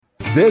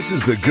This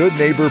is the Good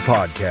Neighbor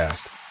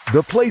Podcast,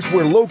 the place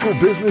where local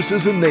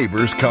businesses and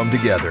neighbors come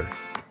together.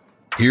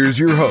 Here's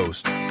your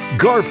host,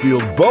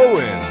 Garfield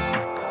Bowen.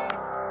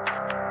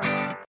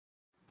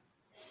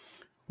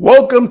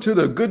 Welcome to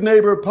the Good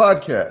Neighbor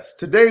Podcast.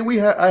 Today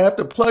I have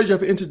the pleasure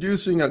of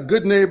introducing a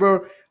good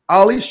neighbor,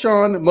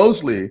 Alishawn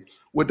Mosley,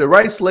 with the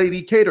Rice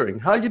Lady Catering.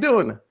 How you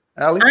doing,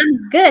 Ali?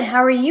 I'm good.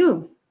 How are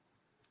you?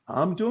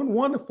 I'm doing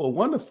wonderful.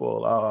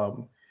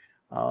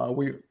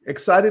 We're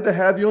excited to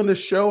have you on the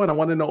show, and I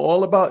want to know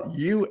all about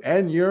you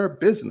and your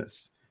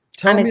business.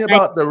 Tell me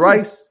about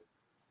Rice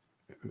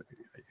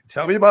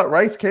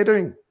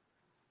Catering.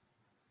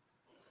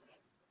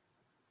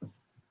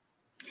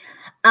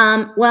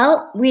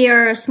 Well, we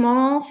are a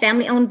small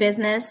family-owned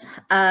business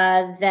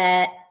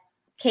that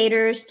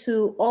caters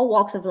to all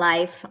walks of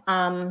life.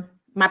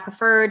 My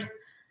preferred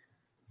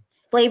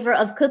flavor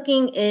of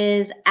cooking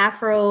is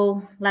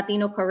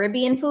Afro-Latino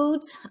Caribbean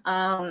foods.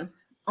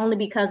 Only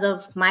because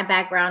of my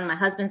background, my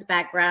husband's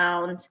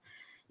background,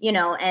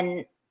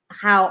 and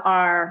how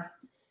our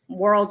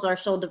worlds are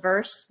so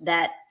diverse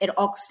that it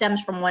all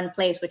stems from one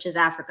place, which is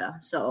Africa.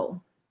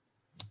 So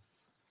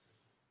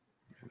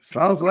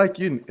sounds like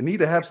you need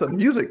to have some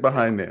music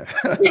behind there.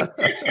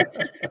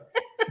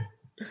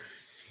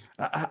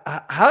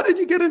 How did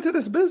you get into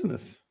this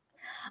business?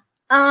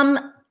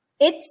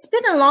 It's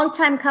been a long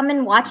time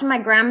coming, watching my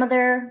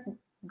grandmother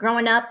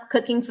growing up,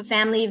 cooking for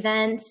family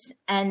events,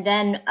 and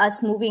then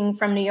us moving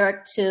from New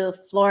York to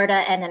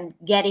Florida and then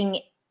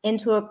getting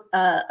into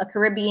a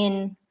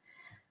Caribbean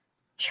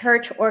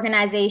church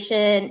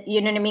organization, you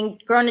know what I mean?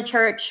 Growing a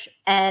church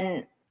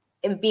and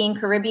it being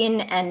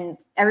Caribbean and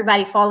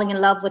everybody falling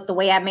in love with the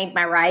way I made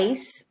my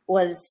rice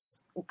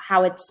was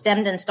how it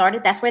stemmed and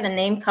started. That's where the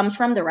name comes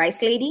from, the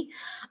Rice Lady,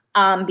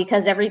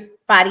 because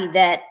everybody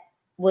that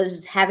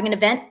was having an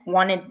event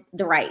wanted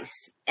the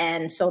rice.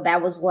 And so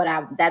that's what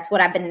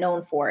I've been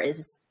known for,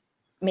 is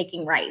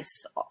making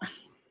rice.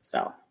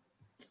 So,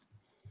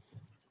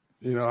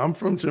 I'm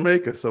from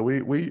Jamaica, so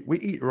we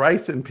eat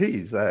rice and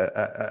peas.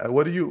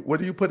 What do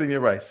you put in your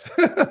rice?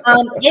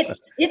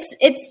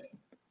 It's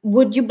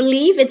would you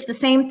believe it's the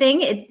same thing?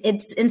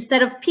 It's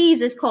instead of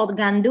peas, it's called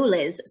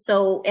gandules.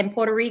 So in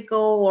Puerto Rico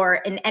or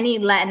in any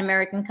Latin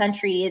American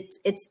country,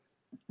 it's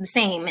the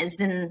same as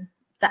in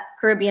the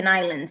Caribbean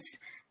islands.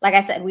 Like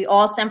I said, we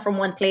all stem from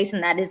one place,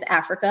 and that is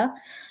Africa.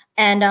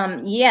 And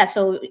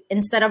so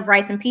instead of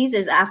rice and peas,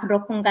 is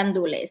arroz con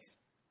gandules.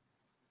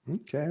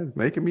 Okay,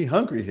 making me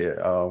hungry here.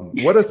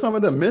 What are some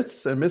of the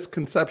myths and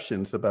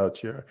misconceptions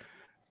about your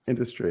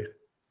industry?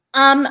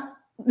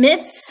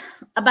 Myths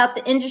about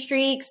the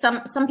industry.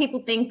 Some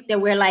people think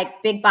that we're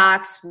like big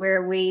box,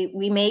 where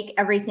we make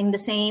everything the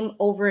same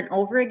over and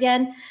over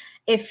again.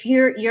 If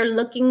you're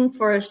looking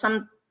for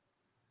some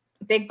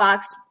big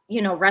box,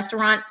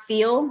 restaurant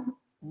feel,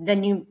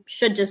 then you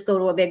should just go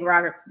to a big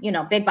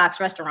box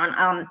restaurant.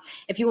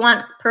 If you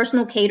want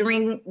personal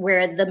catering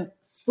where the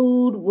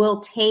food will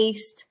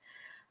taste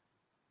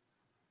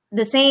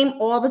the same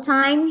all the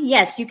time,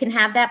 yes, you can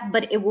have that,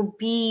 but it will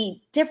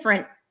be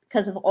different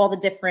because of all the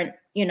different,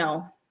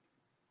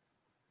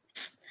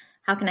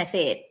 how can I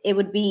say it? It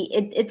would be,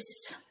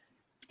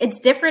 it's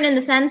different in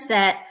the sense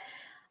that,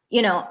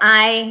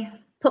 I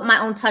put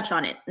my own touch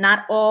on it.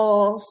 Not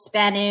all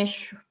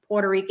Spanish,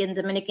 Puerto Rican,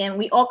 Dominican,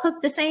 we all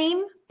cook the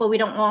same, but we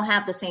don't all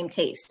have the same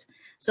taste.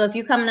 So if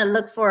you come to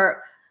look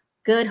for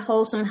good,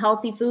 wholesome,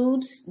 healthy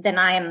foods, then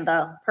I am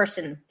the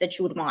person that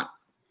you would want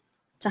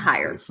to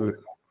hire. So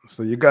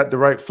you got the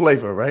right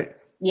flavor, right?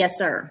 Yes,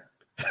 sir.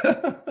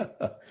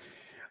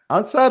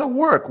 Outside of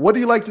work, what do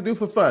you like to do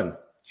for fun?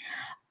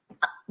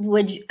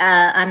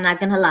 I'm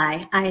not gonna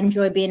lie, I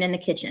enjoy being in the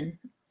kitchen.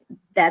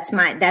 That's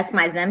my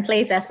zen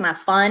place. That's my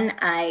fun.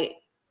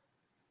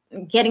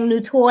 Getting new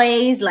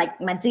toys,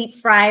 like my deep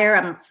fryer.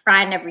 I'm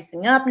frying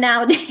everything up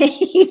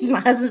nowadays.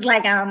 My husband's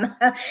like,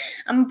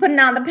 I'm putting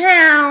on the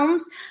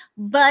pounds,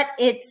 but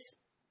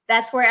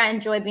that's where I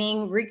enjoy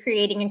being,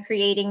 recreating and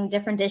creating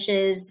different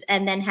dishes,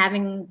 and then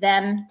having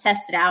them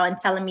test it out and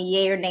telling me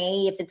yay or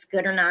nay if it's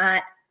good or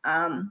not,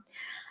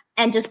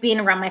 and just being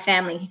around my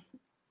family.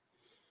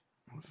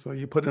 So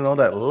you put in all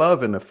that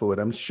love in the food.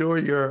 I'm sure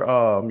your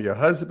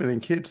husband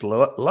and kids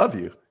love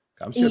you.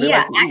 I'm sure they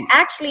like to eat.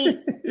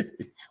 Actually.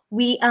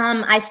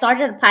 I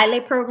started a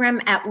pilot program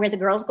at where the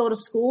girls go to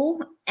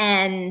school,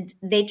 and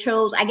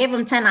I gave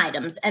them 10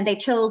 items, and they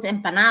chose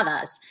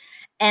empanadas.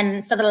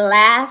 And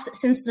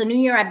since the new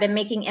year, I've been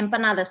making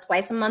empanadas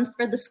twice a month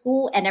for the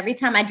school. And every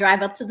time I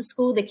drive up to the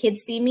school, the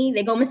kids see me,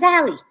 they go, Miss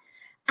Allie,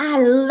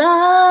 I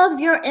love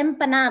your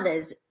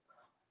empanadas.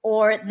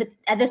 Or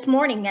this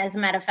morning, as a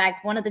matter of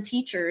fact, one of the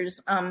teachers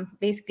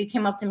basically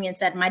came up to me and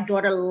said, my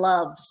daughter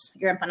loves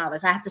your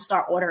empanadas. I have to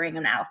start ordering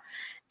them now.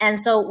 And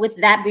so with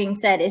that being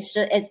said,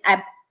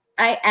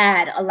 I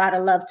add a lot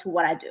of love to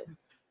what I do.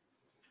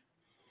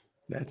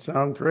 That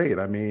sounds great.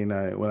 I mean,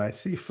 when I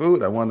see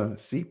food, I want to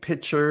see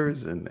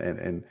pictures and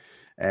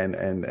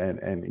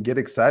get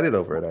excited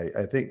over it.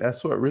 I think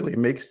that's what really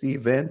makes the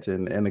event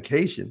and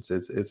occasions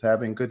is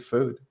having good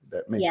food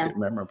that makes it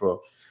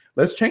memorable.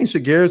 Let's change the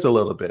gears a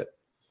little bit.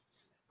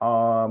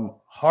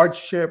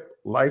 hardship,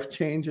 life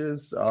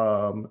changes.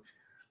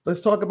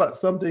 Let's talk about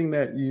something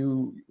that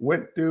you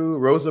went through,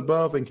 rose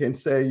above, and can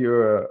say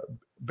you're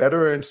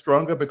better and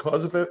stronger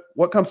because of it.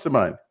 What comes to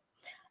mind?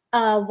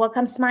 What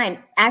comes to mind?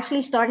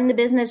 Actually starting the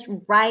business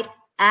right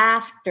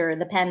after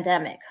the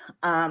pandemic.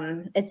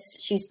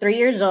 She's 3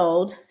 years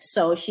old,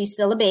 so she's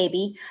still a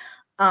baby.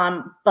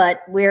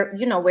 But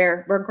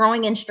we're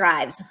growing in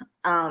strides.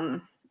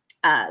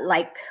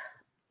 Like,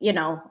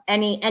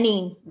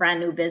 any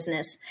brand new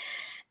business.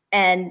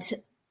 And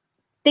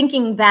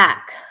thinking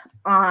back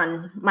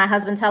on my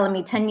husband telling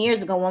me 10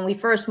 years ago when we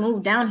first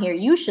moved down here,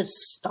 you should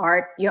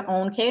start your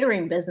own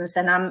catering business.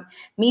 And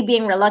me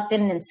being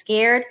reluctant and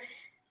scared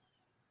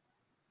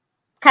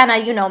kind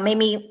of, made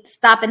me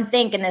stop and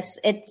think. And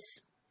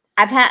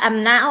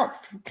I'm now,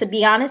 to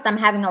be honest, I'm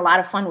having a lot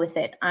of fun with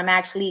it. I'm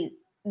actually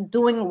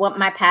doing what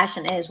my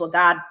passion is, what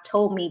God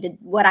told me to,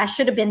 what I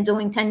should have been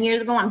doing 10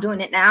 years ago. I'm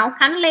doing it now,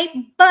 kind of late,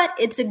 but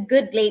it's a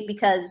good late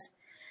because,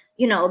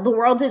 the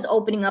world is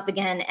opening up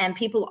again and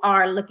people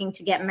are looking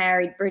to get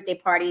married, birthday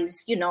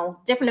parties,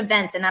 different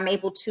events. And I'm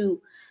able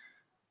to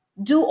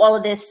do all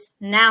of this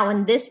now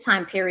in this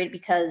time period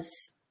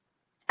because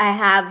I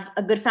have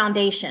a good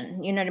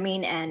foundation, you know what I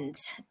mean? And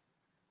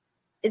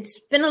it's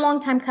been a long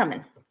time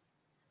coming.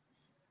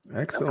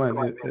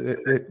 Excellent.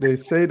 They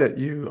say that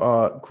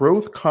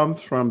growth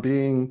comes from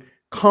being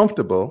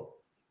comfortable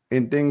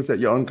in things that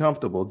you're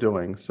uncomfortable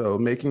doing. So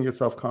making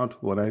yourself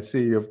comfortable. And I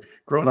see you've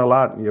grown a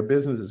lot and your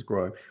business is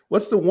growing.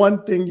 What's the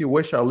one thing you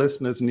wish our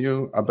listeners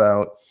knew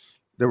about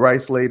the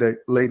Rice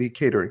Lady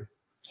Catering?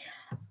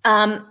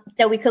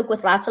 That we cook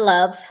with lots of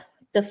love.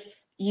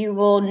 You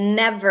will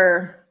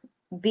never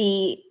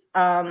be,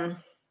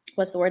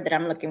 what's the word that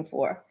I'm looking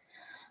for?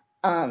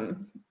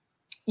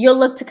 You'll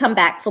look to come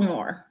back for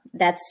more.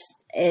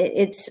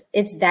 It's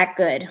that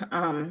good.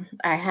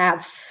 I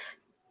have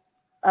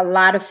a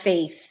lot of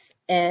faith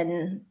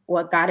in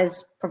what God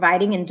is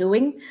providing and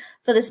doing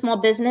for this small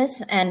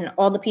business and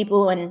all the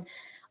people and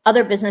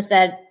other business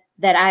that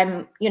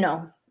I'm,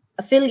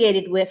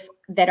 affiliated with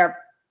that are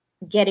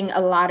getting a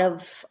lot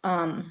of,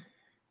 how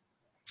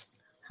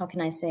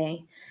can I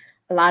say,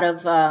 a lot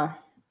of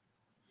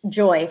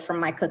joy from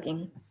my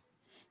cooking.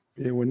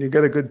 Yeah, when you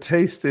get a good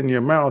taste in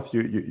your mouth,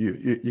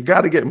 you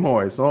got to get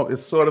more. It's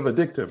sort of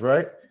addictive,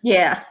 right?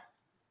 Yeah.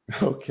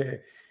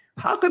 Okay.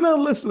 How can our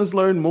listeners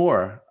learn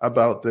more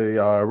about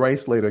the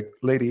Rice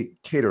Lady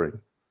Catering?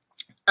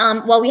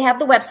 Well, we have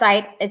the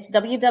website. It's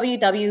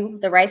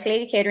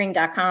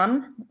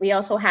www.thericeladycatering.com. We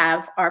also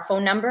have our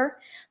phone number,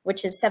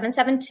 which is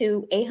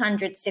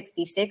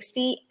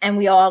 772-800-6060. And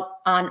we are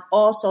on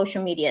all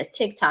social media,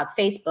 TikTok,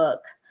 Facebook,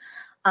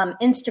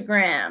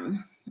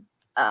 Instagram.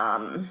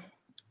 I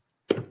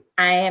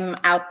am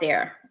out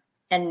there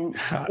and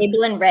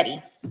able and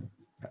ready.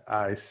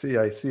 I see.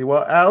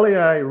 Well, Ali,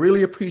 I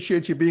really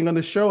appreciate you being on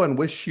the show and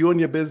wish you and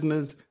your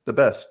business the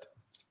best.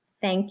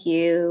 Thank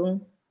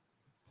you.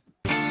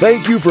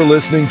 Thank you for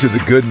listening to the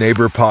Good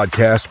Neighbor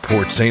Podcast,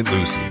 Port St.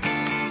 Lucie.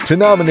 To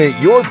nominate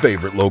your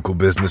favorite local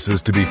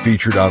businesses to be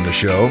featured on the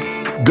show,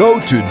 go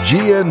to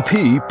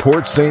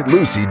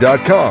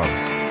gnpportstlucie.com.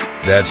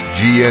 That's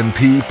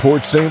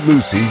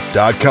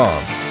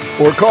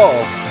gnpportstlucie.com or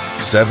call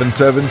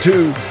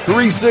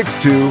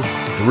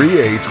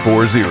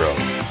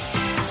 772-362-3840.